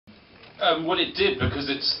Well, it did, because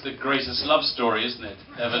it's the greatest love story, isn't it?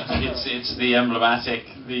 It's the emblematic,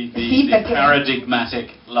 the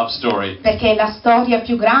paradigmatic love story. Perché è la storia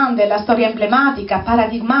più grande, la storia emblematica,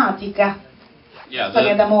 paradigmatica,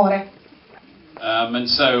 storia d'amore. And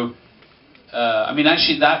so, I mean,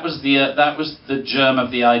 actually, that was the germ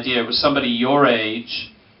of the idea. It was somebody your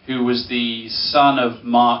age, who was the son of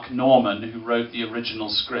Mark Norman, who wrote the original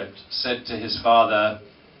script, said to his father,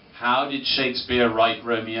 "How did Shakespeare write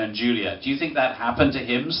Romeo and Juliet?" Do you think that happened to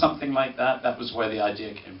him, something like that? That was where the idea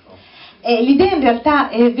came from. L'idea in realtà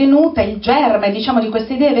è venuta, il germe diciamo di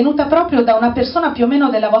questa idea è venuta proprio da una persona più o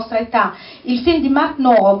meno della vostra età. Il film di Mark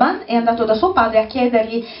Norman è andato da suo padre a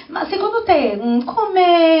chiedergli: ma secondo te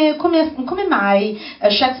come mai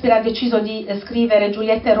Shakespeare ha deciso di scrivere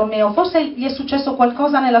Giulietta e Romeo? Forse gli è successo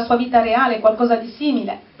qualcosa nella sua vita reale, qualcosa di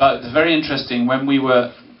simile. But it's very interesting, when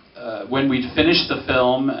we'd finished the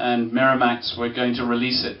film and Miramax were going to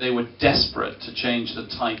release it, they were desperate to change the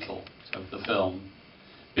title of the film,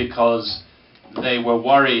 because they were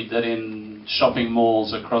worried that in shopping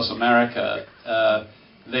malls across America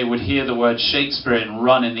they would hear the word Shakespeare and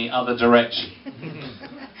run in the other direction.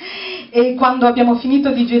 E quando abbiamo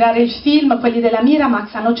finito di girare il film, quelli della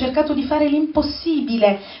Miramax hanno cercato di fare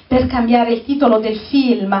l'impossibile per cambiare il titolo del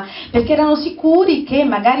film, perché erano sicuri che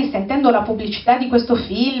magari sentendo la pubblicità di questo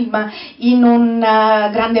film in un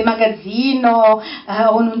grande magazzino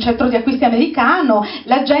o in un centro di acquisti americano,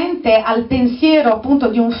 la gente al pensiero appunto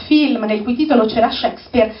di un film nel cui titolo c'era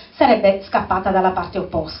Shakespeare sarebbe scappata dalla parte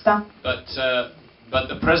opposta. But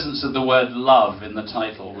the presence of the word love in the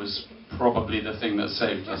title was probably the thing that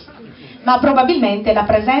saved us. Ma probabilmente la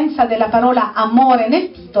presenza della parola amore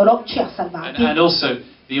nel titolo ci ha salvati. And also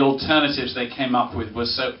the alternatives they came up with were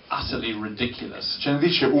so utterly ridiculous. Ce ne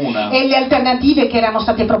dice una. E le alternative che erano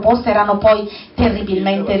state proposte erano poi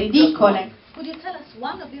terribilmente ridicole. Could you tell us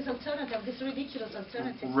one of these alternatives, these ridiculous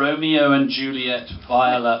alternatives? Romeo and Juliet,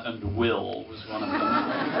 Viola and Will was one of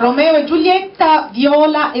them. Romeo e Giulietta,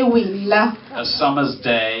 Viola e Will. A Summer's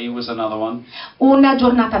Day was another one. Una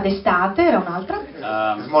giornata d'estate era un'altra.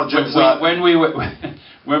 When we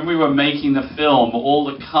were making the film, all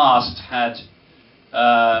the cast had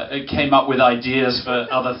came up with ideas for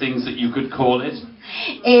other things that you could call it.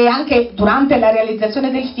 E anche durante la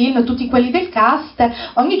realizzazione del film tutti quelli del cast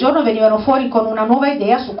ogni giorno venivano fuori con una nuova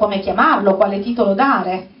idea su come chiamarlo, quale titolo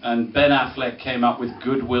dare. And Ben Affleck came up with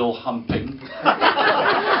Good Will Humping.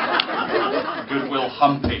 Good Will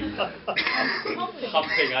Humping.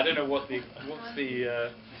 Humping, I don't know what's the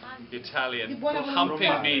Italian.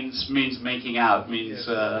 Humping means making out, means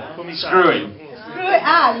screwing.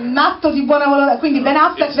 Il matto di buona volontà, quindi Ben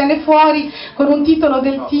Affleck venne fuori con un titolo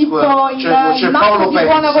del tipo il matto di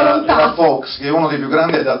buona volontà. C'è Fox, che è uno dei più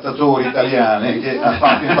grandi adattatori italiani, che ha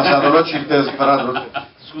fatto in passato la città e ha sparato.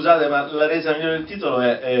 Scusate, ma la resa migliore del titolo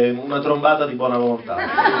è una trombata di buona volontà.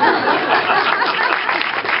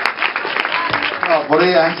 No,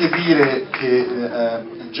 vorrei anche dire che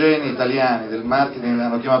geni italiani del marketing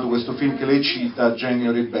hanno chiamato questo film che lei cita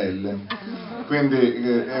Genio Ribelle, quindi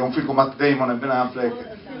è un film con Matt Damon e Ben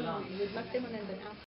Affleck